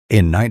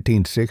In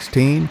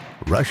 1916,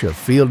 Russia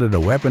fielded a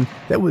weapon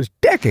that was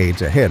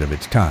decades ahead of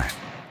its time,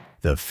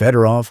 the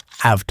Fedorov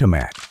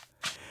Avtomat.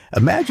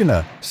 Imagine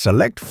a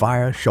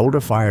select-fire,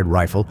 shoulder-fired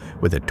rifle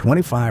with a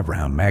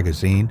 25-round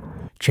magazine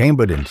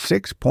chambered in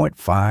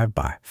 6.5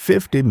 by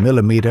 50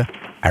 millimeter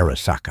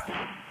Arisaka.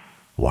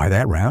 Why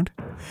that round?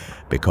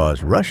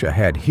 Because Russia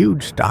had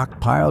huge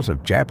stockpiles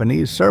of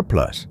Japanese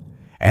surplus,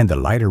 and the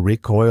lighter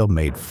recoil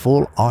made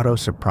full auto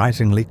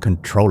surprisingly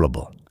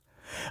controllable.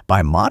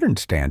 By modern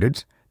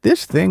standards,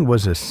 this thing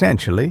was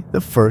essentially the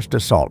first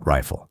assault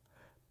rifle,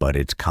 but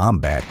its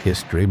combat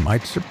history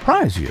might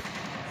surprise you.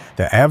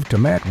 The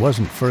Avtomat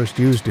wasn't first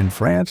used in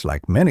France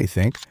like many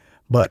think,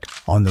 but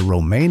on the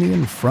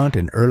Romanian front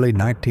in early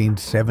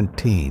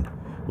 1917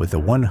 with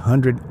the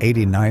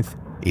 189th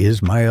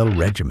Ismail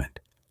Regiment.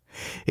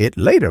 It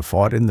later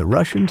fought in the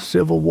Russian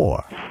Civil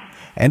War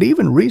and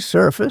even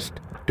resurfaced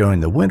during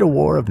the Winter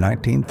War of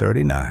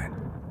 1939.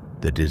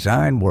 The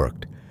design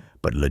worked,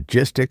 but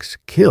logistics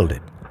killed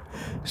it.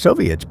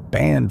 Soviets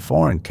banned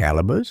foreign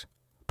calibers,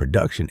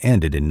 production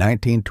ended in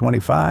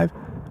 1925,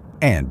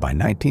 and by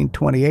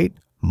 1928,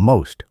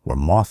 most were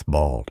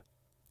mothballed.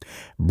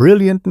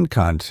 Brilliant in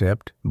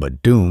concept,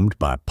 but doomed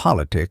by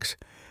politics,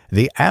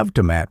 the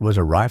Avtomat was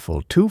a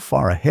rifle too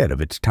far ahead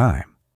of its time.